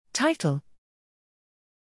Title: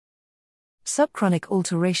 Subchronic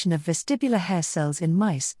alteration of vestibular hair cells in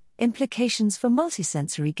mice, implications for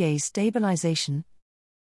multisensory gaze stabilization.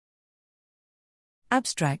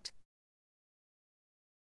 Abstract: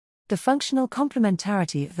 The functional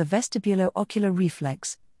complementarity of the vestibulo-ocular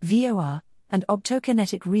reflex, VOR, and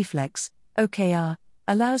optokinetic reflex, OKR,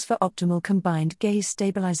 allows for optimal combined gaze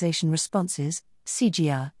stabilization responses,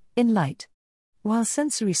 CGR, in light. While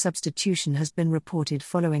sensory substitution has been reported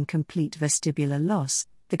following complete vestibular loss,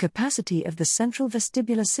 the capacity of the central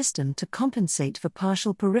vestibular system to compensate for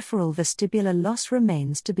partial peripheral vestibular loss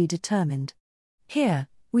remains to be determined. Here,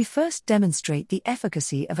 we first demonstrate the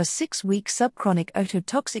efficacy of a 6-week subchronic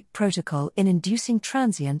ototoxic protocol in inducing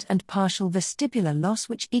transient and partial vestibular loss,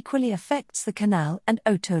 which equally affects the canal and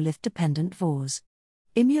otolith-dependent VORs.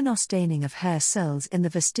 Immunostaining of hair cells in the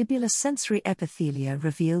vestibular sensory epithelia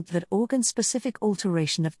revealed that organ-specific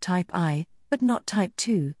alteration of type I, but not type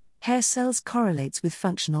II, hair cells correlates with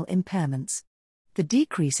functional impairments. The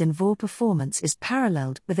decrease in VOR performance is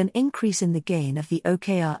paralleled with an increase in the gain of the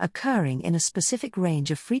OKR occurring in a specific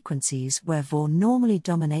range of frequencies where VOR normally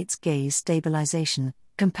dominates gaze stabilization,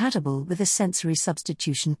 compatible with the sensory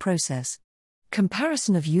substitution process.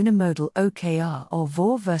 Comparison of unimodal OKR or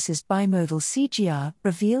VOR versus bimodal CGR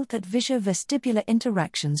revealed that visio-vestibular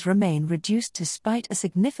interactions remain reduced despite a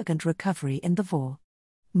significant recovery in the VOR.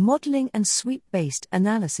 Modeling and sweep-based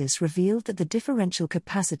analysis revealed that the differential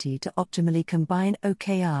capacity to optimally combine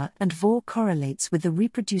OKR and VOR correlates with the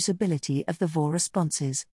reproducibility of the VOR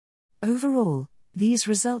responses. Overall, these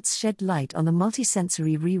results shed light on the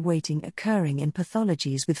multisensory reweighting occurring in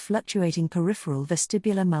pathologies with fluctuating peripheral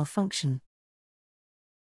vestibular malfunction.